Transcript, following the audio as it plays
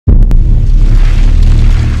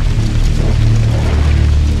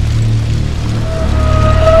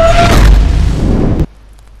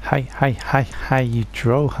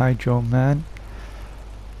Hydroman.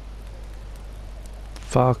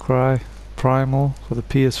 Far Cry Primal for the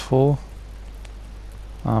PS4.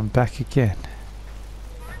 I'm back again.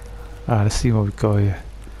 Alright, let's see what we got here.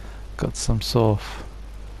 Got some sort of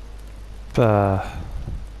I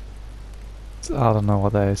don't know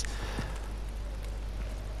what that is.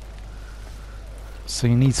 So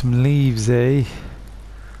you need some leaves, eh?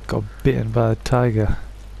 Got bitten by a tiger.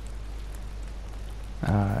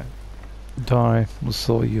 Alright, don't worry, we'll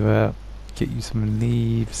sort you out. Get you some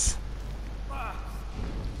leaves.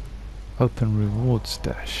 Open reward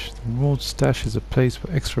stash. The reward stash is a place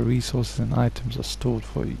where extra resources and items are stored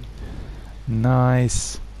for you.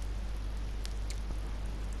 Nice.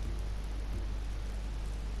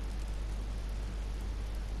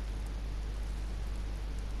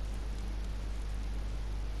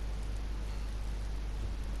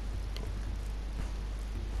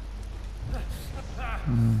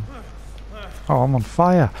 Oh, I'm on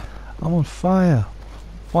fire. I'm on fire.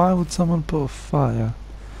 Why would someone put a fire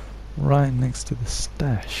right next to the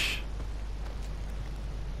stash?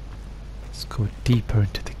 Let's go deeper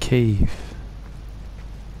into the cave.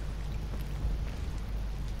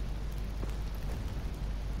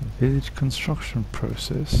 Village construction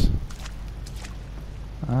process.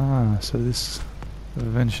 Ah, so this will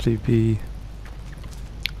eventually be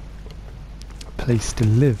a place to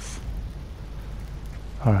live.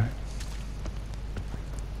 Alright.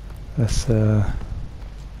 Let's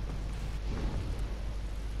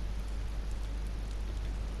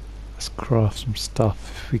craft some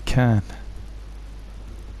stuff if we can.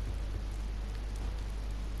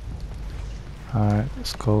 Alright,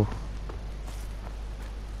 let's go.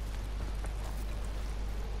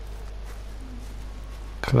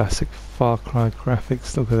 Classic Far Cry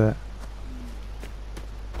graphics, look at that.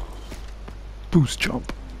 Boost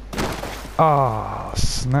jump. Ah,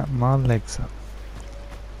 snap my legs up.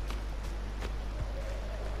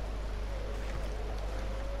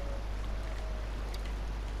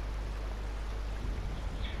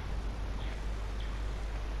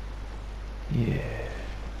 Yeah,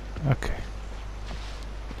 okay.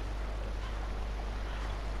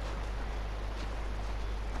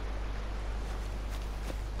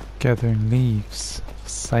 Gathering leaves,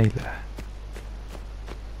 sailor.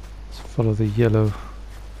 Let's follow the yellow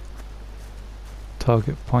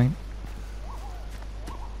target point.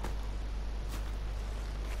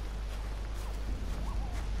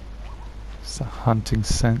 It's a hunting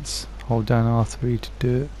sense. Hold down R3 to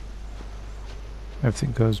do it.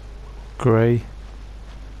 Everything goes grey.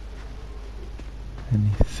 Any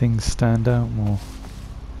things stand out more?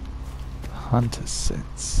 Hunter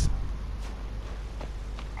sense.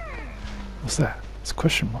 What's that? It's a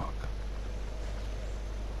question mark.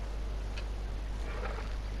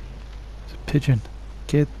 It's a pigeon.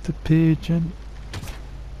 Get the pigeon.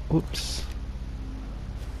 Oops.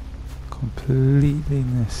 Completely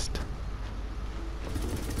missed.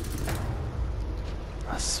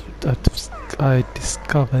 I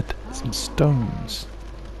discovered some stones.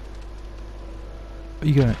 Are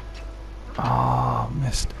you going? Ah,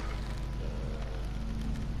 missed.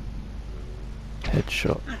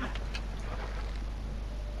 Headshot.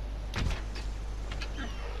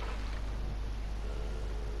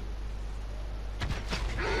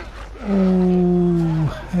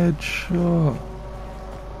 Oh, headshot.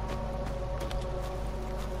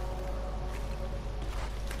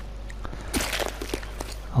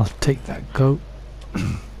 I'll take that goat.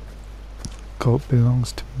 Goat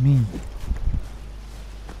belongs to me.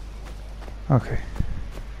 Okay.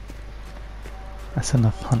 That's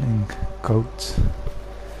enough hunting goats.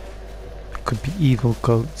 It could be evil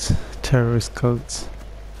goats, terrorist goats.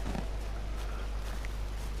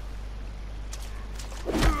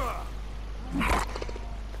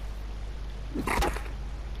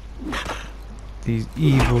 These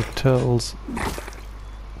evil turtles.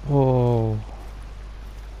 Whoa.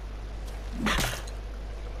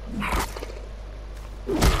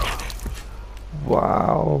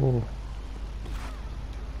 Wow.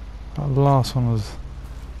 That last one was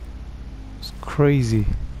crazy.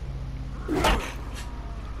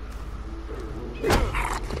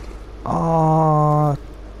 Ah,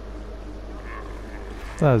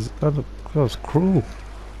 that was cruel.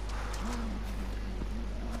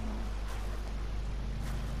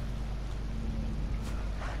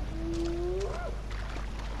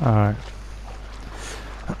 All right.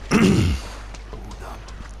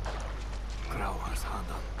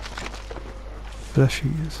 Fleshy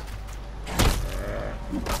is.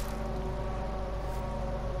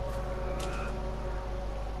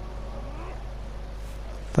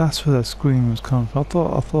 That's where that scream was coming from. I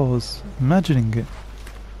thought I was imagining it.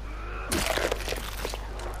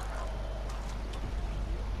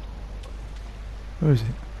 Where is it?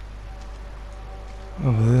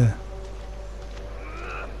 Over there.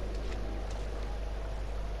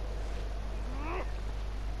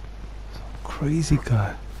 Some crazy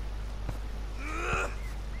guy.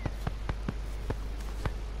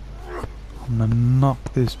 I'm gonna knock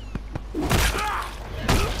this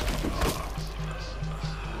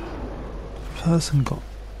person got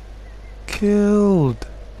killed.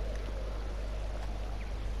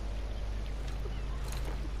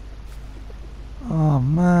 Oh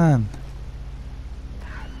man.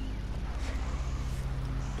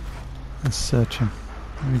 Let's search him.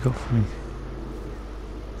 What have you got for me?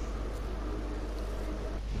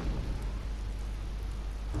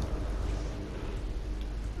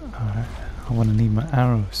 Alright, I want to need my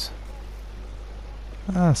arrows.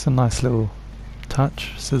 Ah, that's a nice little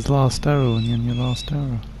touch. It says last arrow and you're on your last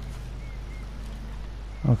arrow.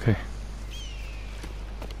 Okay.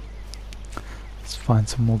 Let's find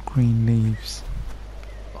some more green leaves.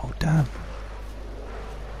 Oh damn.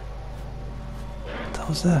 What the hell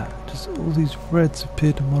was that? Just all these reds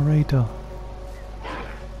appeared on my radar.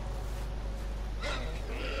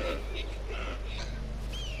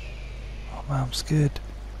 Oh man, I'm scared.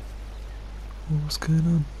 What's going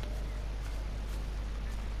on?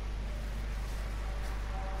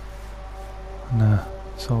 Nah,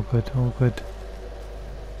 it's all good, all good.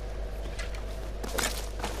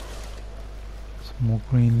 Some more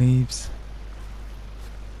green leaves.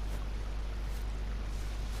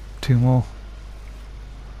 2 more.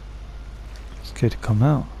 Scared to come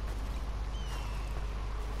out.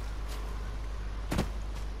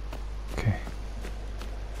 Okay.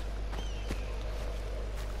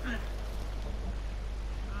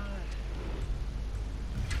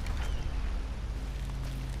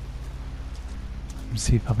 Let me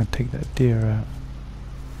see if I can take that deer out.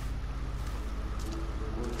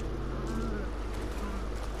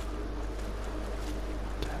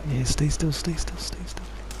 Yeah, stay still, stay still, stay still.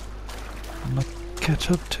 I'm gonna catch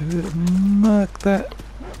up to it and mark that.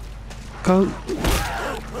 Go.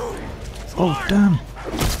 Oh, damn.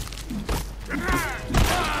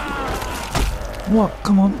 What?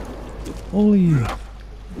 Come on. All of you.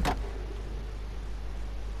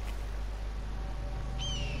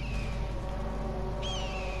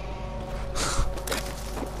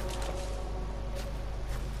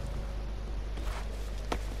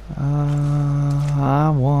 I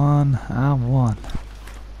won. I won.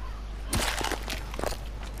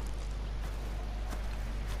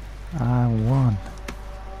 I won.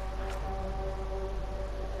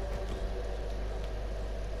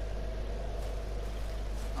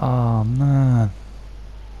 Oh man.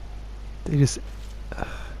 They just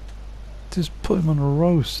put him on a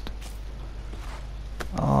roast.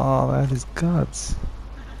 Oh, that is guts.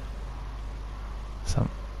 So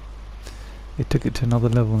it took it to another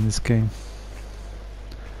level in this game.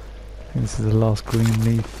 I think this is the last green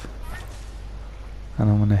leaf. And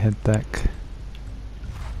I'm gonna head back.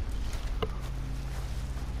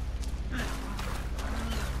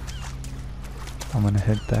 I'm gonna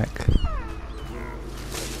head back.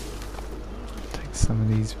 Take some of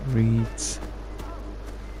these reeds.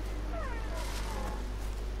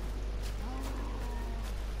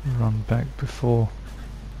 Run back before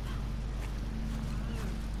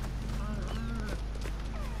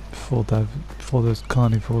those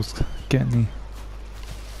carnivores get me.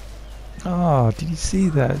 Oh, did you see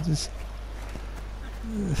that? Just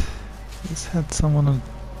had someone on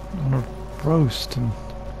a roast and.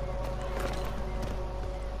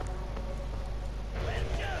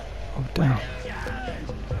 Oh damn.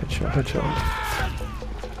 Headshot, headshot.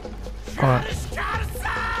 Alright.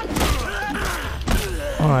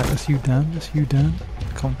 Alright, that's you Dan, that's you Dan.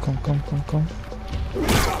 Come.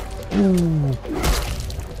 Ooh.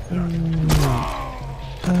 Ooh.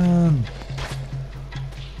 Dan.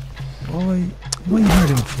 What are you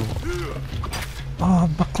hiding for? Ah,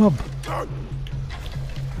 my club.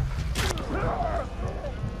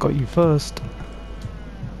 Got you first.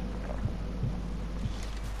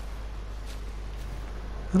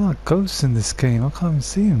 There are like ghosts in this game, I can't even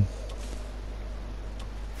see them.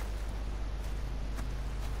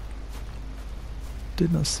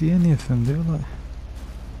 Did not see any of them, they were like...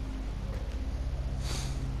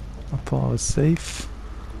 I thought I was safe.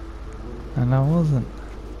 And I wasn't.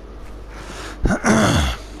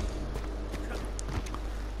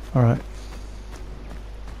 Alright.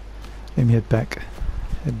 Let me head back.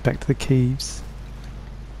 Head back to the caves.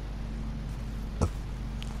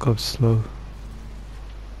 Go slow.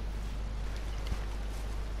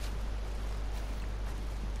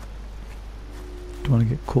 Don't want to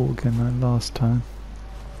get caught again like last time.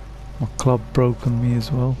 My club broke on me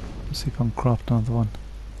as well. Let's see if I can craft another one.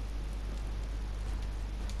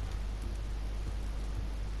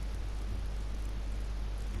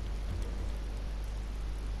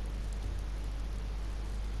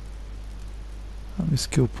 many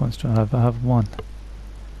skill points do I have? I have 1.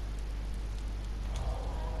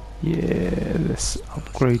 Yeah, let's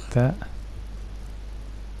upgrade that.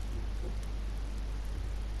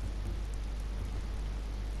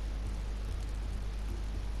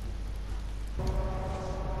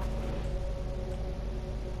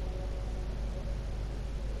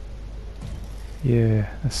 Yeah,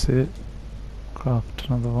 that's it. Craft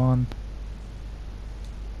another one.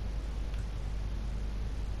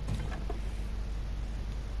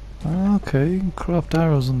 Okay, you can craft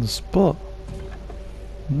arrows on the spot.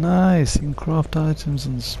 Nice, you can craft items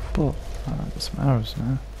on the spot. I got some arrows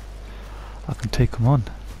now. I can take them on.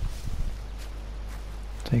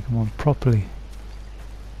 Take them on properly.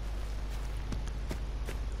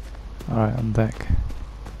 Alright, I'm back.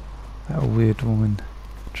 That weird woman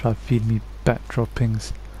tried to feed me bat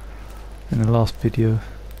droppings in the last video.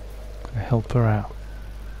 Gonna help her out.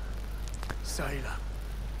 Sailor.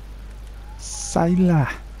 Sailor!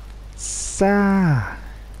 Sa!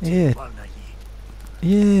 Yeah.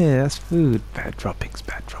 Yeah, that's food. Bad droppings,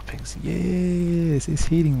 bad droppings. Yes, it's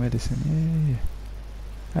heating medicine.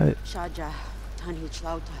 Yeah. Have it. Shaja, Tani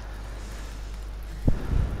Chlauta.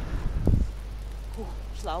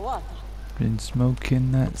 Schlauata. Been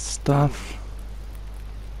smoking that stuff.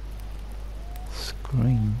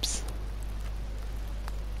 Screams.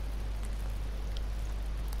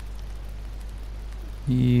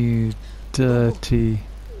 You dirty.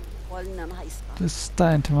 Just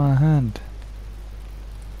stay into my hand.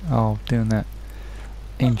 Oh, doing that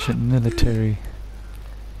ancient military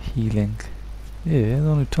healing. Yeah, the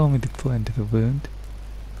one who told me to put into the wound.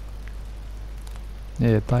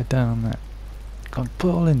 Yeah, bite down on that. Come on, put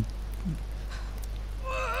it all in.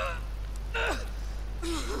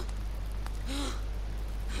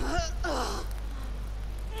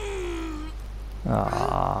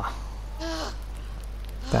 Ah,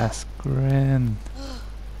 that's grin.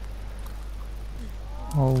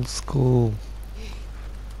 Old school.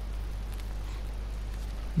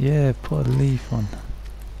 Yeah, put a leaf on.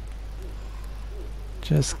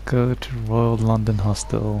 Just go to Royal London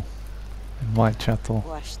Hospital in Whitechapel.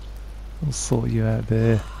 We'll sort you out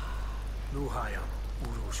there.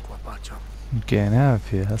 I'm getting out of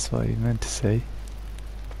here, that's what you meant to say.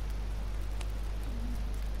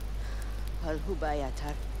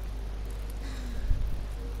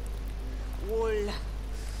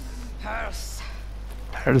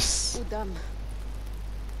 Purse.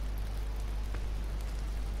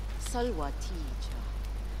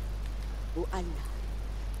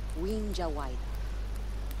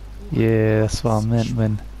 Yeah, that's what I meant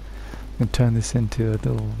when we turn this into a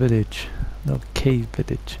little village, little cave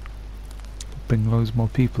village. Bring loads more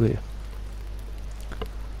people here.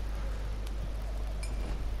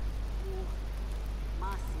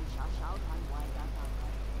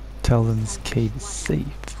 Tell them this cave is safe.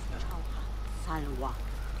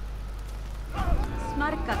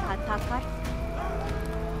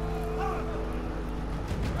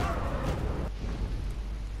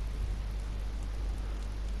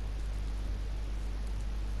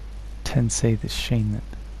 Tensei the Shaman.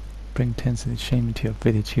 Bring Tensei the Shaman to your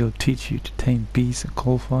village. He'll teach you to tame beasts and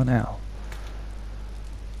call for an owl.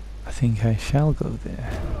 I think I shall go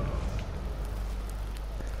there.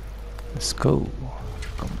 Let's go.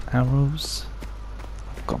 I've got my arrows.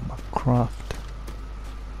 I've got my craft.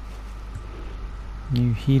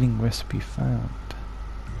 New healing recipe found.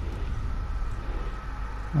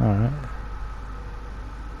 Alright.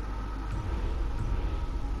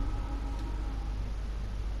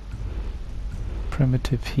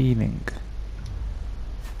 Primitive healing.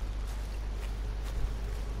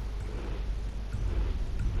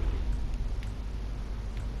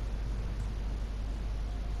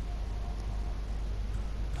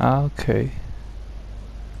 Okay.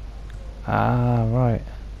 Right.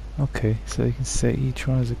 Okay, so you can set each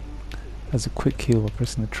one as a quick heal by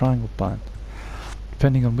pressing the triangle button.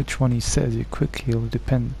 Depending on which one you set as your quick heal,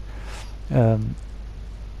 it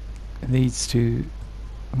leads to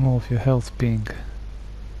more of your health being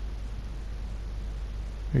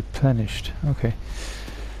replenished. Okay.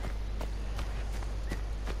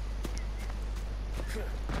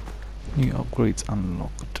 New upgrades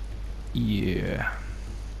unlocked. Yeah.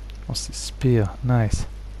 What's this? Spear. Nice.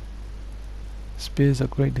 Spears are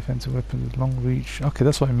great defensive weapons with long reach. Okay,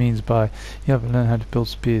 that's what it means by you haven't learned how to build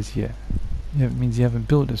spears yet. Yeah, it means you haven't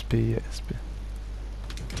built a spear yet.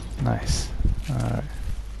 Nice. Alright.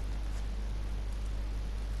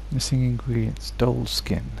 Missing ingredients. Dull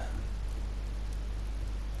skin.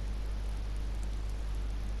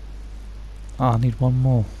 I need one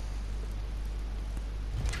more.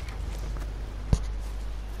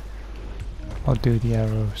 I'll do the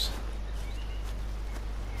arrows.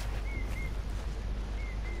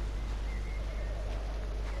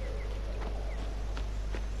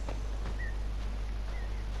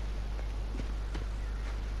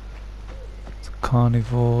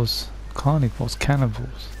 carnivores. Carnivores?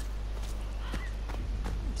 Cannibals.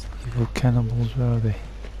 Evil cannibals, where are they?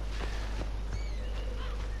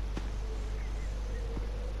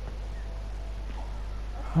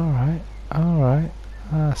 Alright, alright.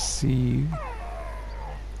 I see you.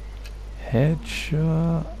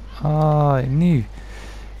 Headshot. Ah, it knew.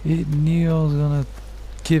 It knew I was gonna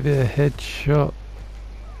give it a headshot.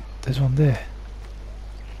 There's one there.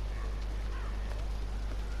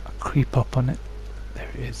 I'll creep up on it. There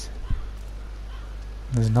it is.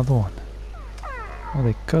 There's another one. Oh,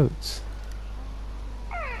 they're goats.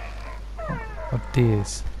 Or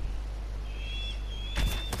deers.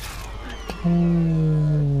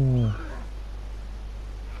 Ooh.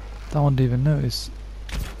 That one didn't even notice.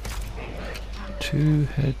 2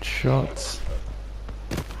 headshots.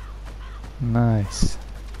 Nice.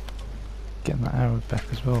 Getting that arrow back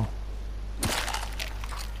as well. I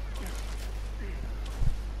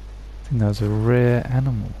think that was a rare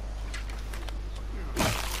animal.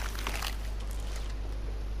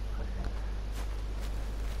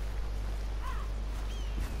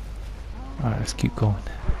 Alright, let's keep going.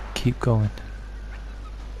 Keep going.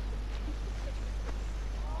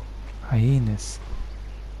 Hyenas.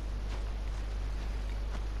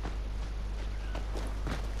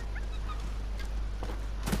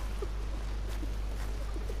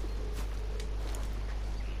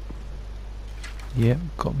 Yep,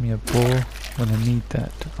 got me a bow. Gonna need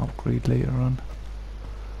that to upgrade later on.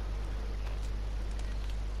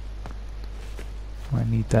 Might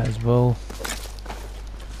need that as well.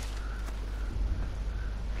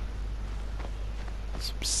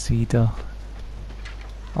 Some cedar.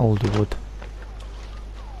 Older wood.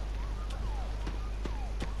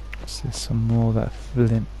 So there's some more of that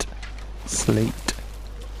flint. Slate.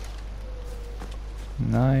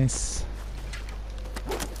 Nice.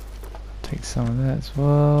 Take some of that as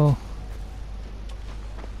well.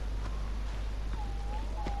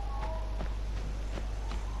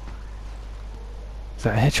 Is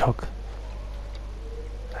that a hedgehog?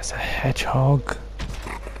 That's a hedgehog.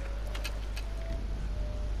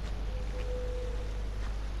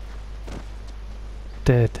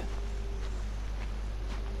 Dead.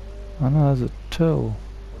 Oh no, there's a turtle.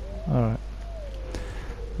 Alright.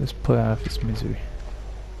 Let's put out of this misery.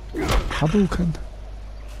 Hadouken!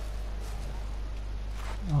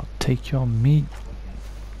 I'll take your meat.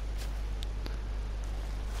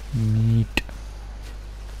 Meat.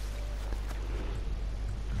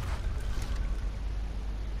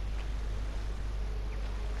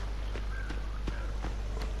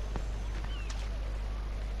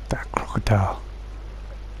 That crocodile.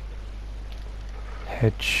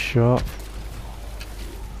 Headshot.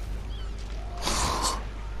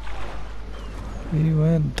 He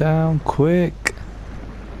went down quick.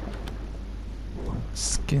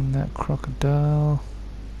 Skin that crocodile.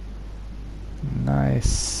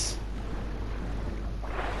 Nice.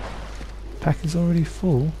 Pack is already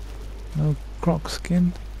full. No croc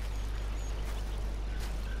skin.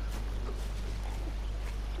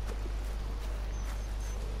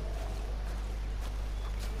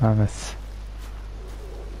 Mammoth.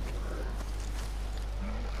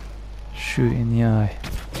 Shoot in the eye.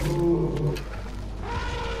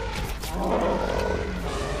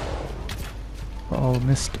 Oh,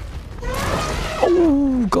 missed.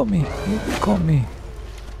 Oh, got me. Got me.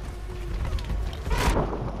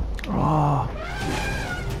 Oh,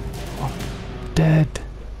 I'm dead.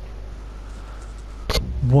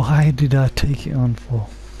 Why did I take it on for?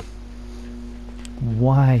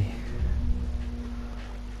 Why?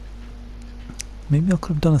 Maybe I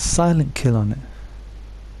could have done a silent kill on it.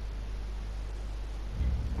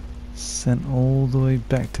 Sent all the way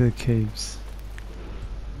back to the caves.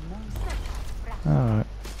 Alright.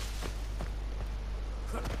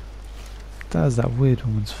 That was that weird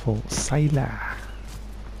woman's fault. Sailor.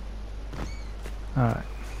 Alright.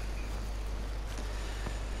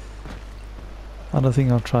 I don't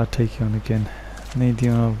think I'll try to take you on again. Need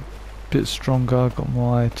you a bit stronger, I've got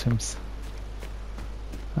more items.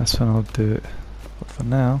 That's when I'll do it. But for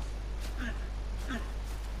now...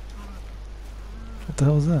 What the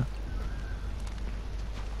hell was that?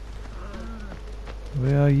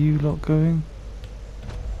 Where are you lot going?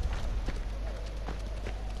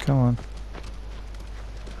 Come on.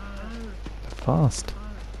 Fast.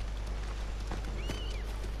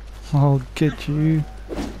 I'll get you.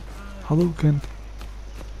 Hadouken.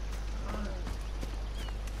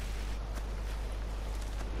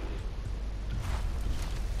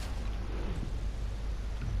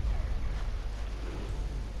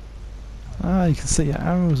 Ah, you can set your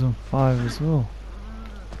arrows on fire as well.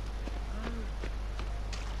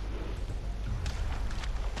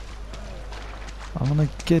 wanna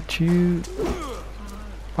get you.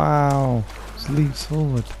 Wow. Just leaps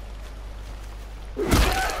forward.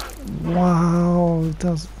 Wow, it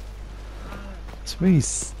does. It's really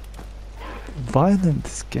violent,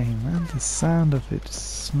 this game, man. The sound of it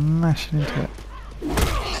just smashing into it.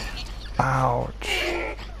 Ouch.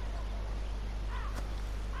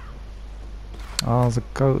 Oh, there's a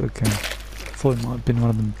goat again. Thought it might have been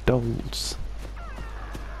one of them dolls.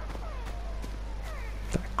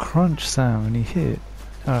 That crunch sound when you hit it.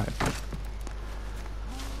 Alright.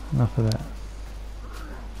 Enough of that.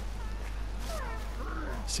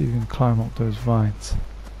 See if we can climb up those vines.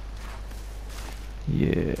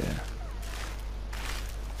 Yeah.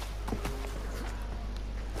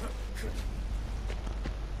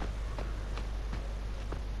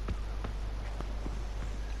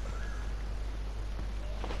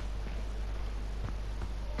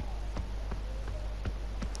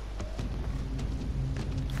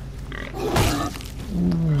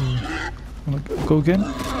 Go again?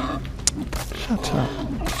 Shut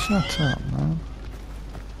up. Shut up, man.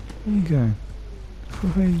 Where you going?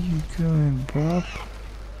 Where you going, bruv?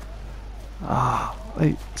 Ah,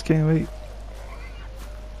 wait, it's getting late.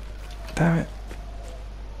 Damn it.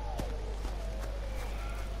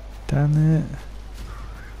 Damn it.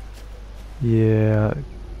 Yeah,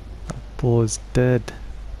 that boy's dead.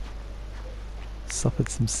 Suffered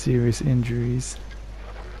some serious injuries.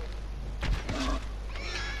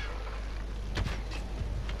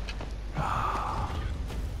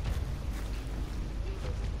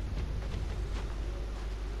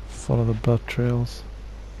 Follow the blood trails.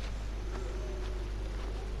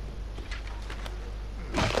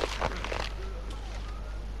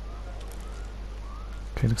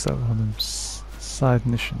 Okay, looks like one of them side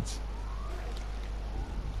missions.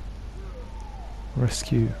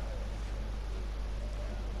 Rescue.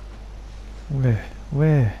 Where?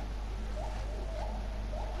 Where?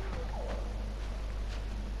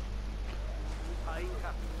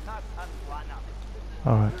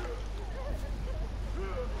 Alright.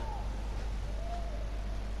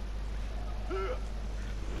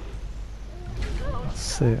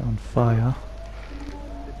 Set it on fire.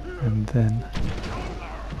 And then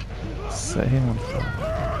set him on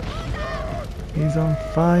fire. He's on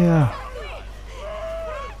fire!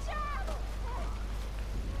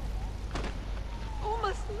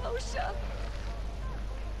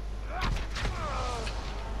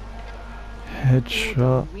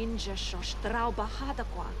 Headshot.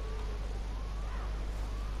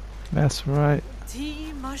 That's right.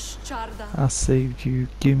 I saved you.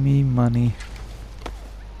 Give me money.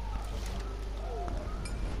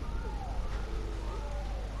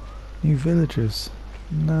 New villagers.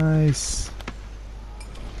 Nice.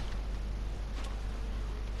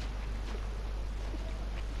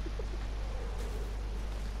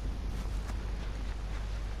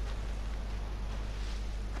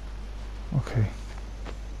 Okay.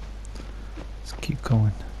 Let's keep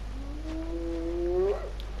going. I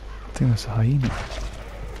think that's a hyena.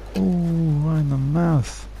 Oh, right in the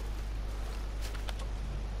mouth.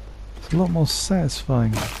 It's a lot more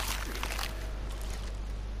satisfying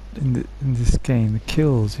in this game. The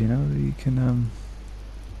kills, you know, you can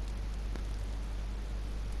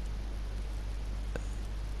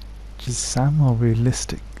just sound more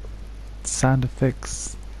realistic. Sound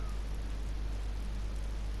effects,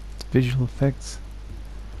 visual effects.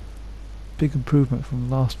 Big improvement from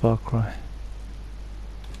the last Far Cry.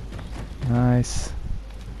 Nice.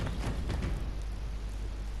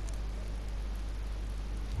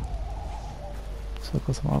 So I've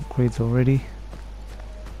got some upgrades already.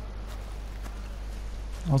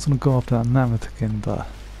 I was gonna go after that mammoth again, but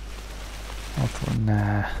I thought,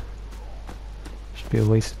 nah, should be a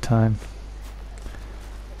waste of time.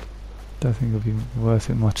 Don't think it'll be worth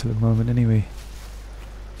it much at the moment anyway.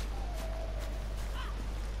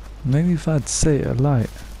 Maybe if I'd set it alight.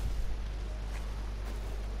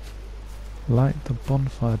 Light the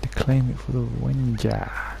bonfire to claim it for the Wenja.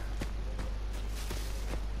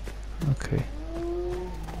 Okay.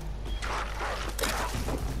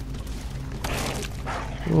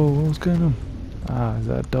 Whoa, what's going on? Ah, is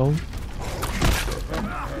that a doll?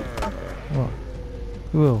 What?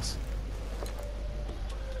 Who else?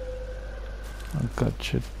 I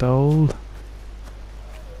got your doll.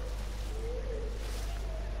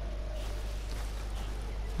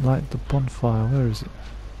 Light the bonfire, where is it?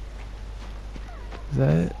 Is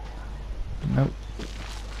that it? Nope.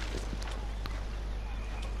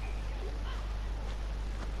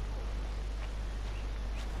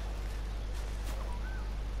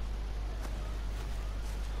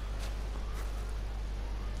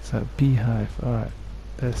 Is that beehive? Alright.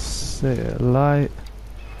 Let's set it alight.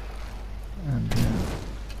 And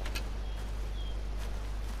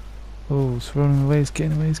Oh, it's running away, it's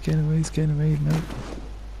getting away, it's getting away, it's getting away. Nope.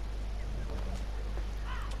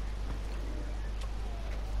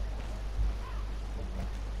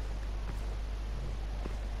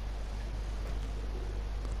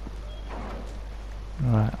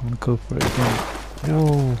 Right, I'm gonna go for it again.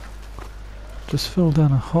 Whoa! Just fell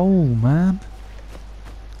down a hole, man.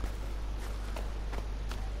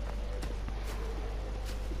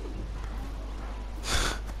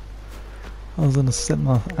 I was gonna set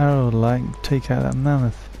my arrow like take out that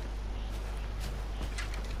mammoth.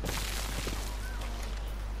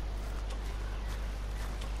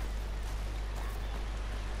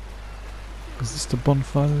 Is this the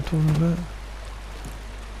bonfire they're talking about?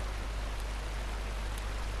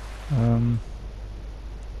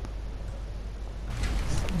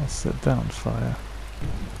 I'll set that on fire.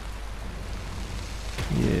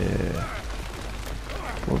 Yeah.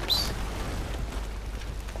 Whoops.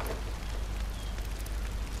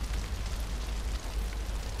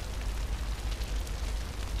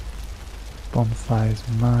 Bonfire's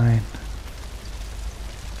mine.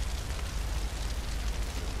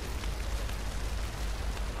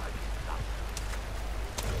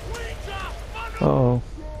 Uh-oh.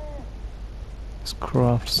 Let's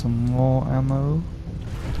craft some more ammo.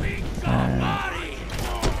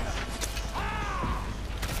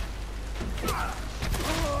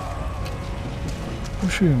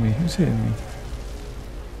 Who's shooting me? Who's hitting me?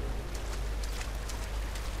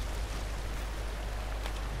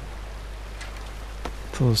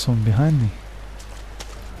 I thought there was someone behind me.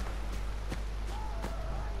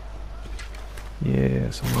 Yeah,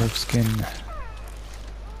 it's a wolf skin.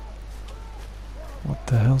 What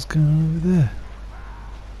the hell's going on over there?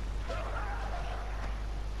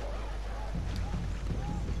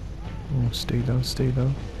 Oh, stay low, stay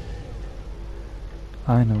low.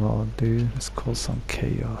 I know what I'll do. Let's cause some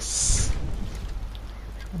chaos.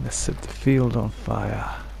 Let's set the field on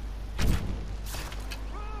fire.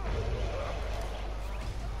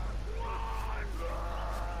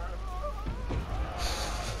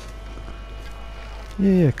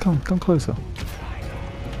 Yeah, come closer.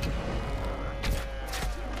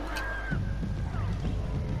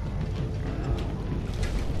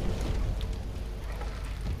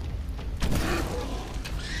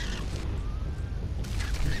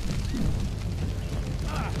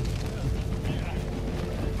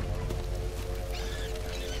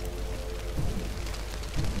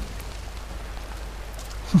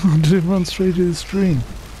 Did it run straight to the stream?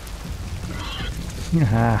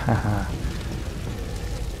 Ha ha ha.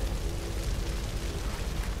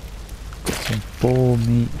 Got some boar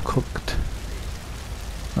meat cooked.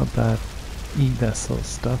 Not bad. Eat that sort of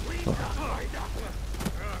stuff. But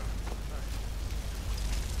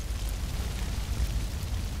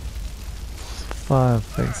 5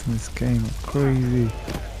 effects in this game are crazy.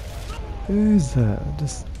 Who is that?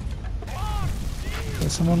 Just is there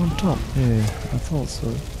someone on top? Yeah, I thought so.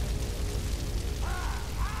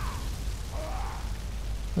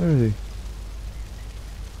 Where is he?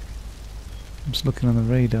 I'm just looking on the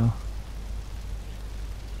radar.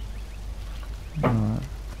 Alright.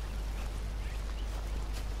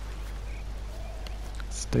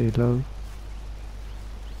 Stay low.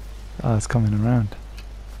 Ah, it's coming around.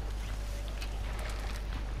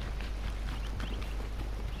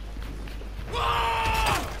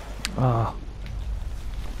 Ah.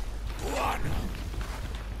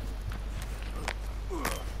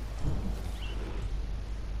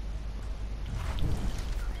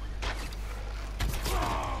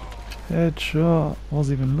 Headshot.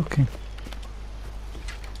 Wasn't even looking.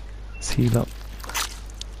 Let's heal up.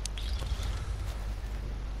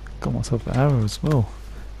 Got myself an arrow as well.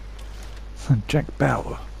 Jack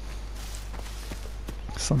Bauer.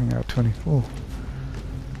 Something out of 24.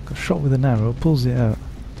 Got shot with an arrow, pulls it out,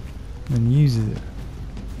 and then uses it.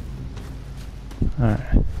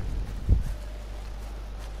 Alright.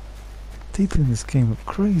 People in this game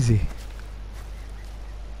are crazy.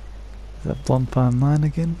 Is that bonfire mine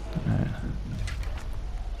again?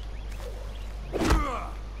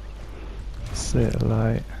 Set a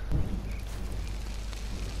light.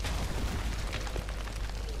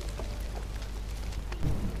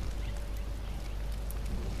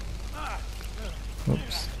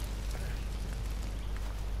 Oops.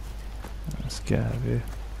 Let's get out of here.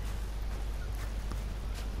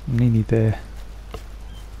 I'm nearly there.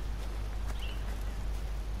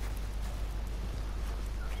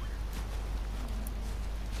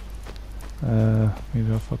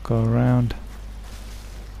 Maybe if I go around.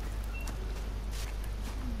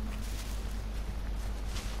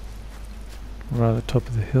 Right at the top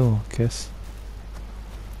of the hill, I guess.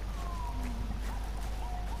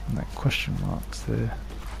 And that question mark's there.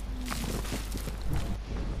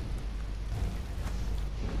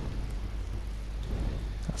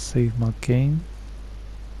 save my game.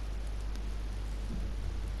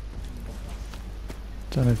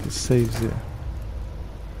 Don't know if it saves it.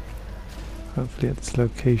 Hopefully at this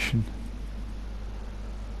location.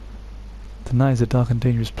 The night is a dark and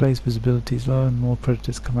dangerous place. Visibility is low and more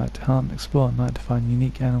predators come out to hunt and explore at night to find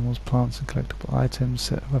unique animals, plants and collectible items.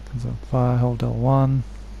 Set weapons on fire. Hold L1.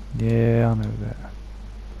 Yeah, I know that.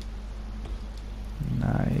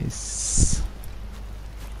 Nice.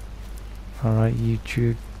 Alright,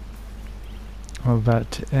 YouTube. I'm about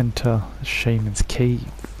to enter a shaman's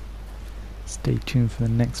cave. Stay tuned for the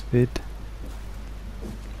next vid,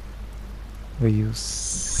 where you'll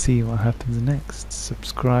see what happens next.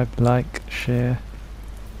 Subscribe, like, share.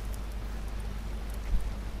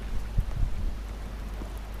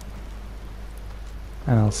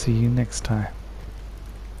 And I'll see you next time.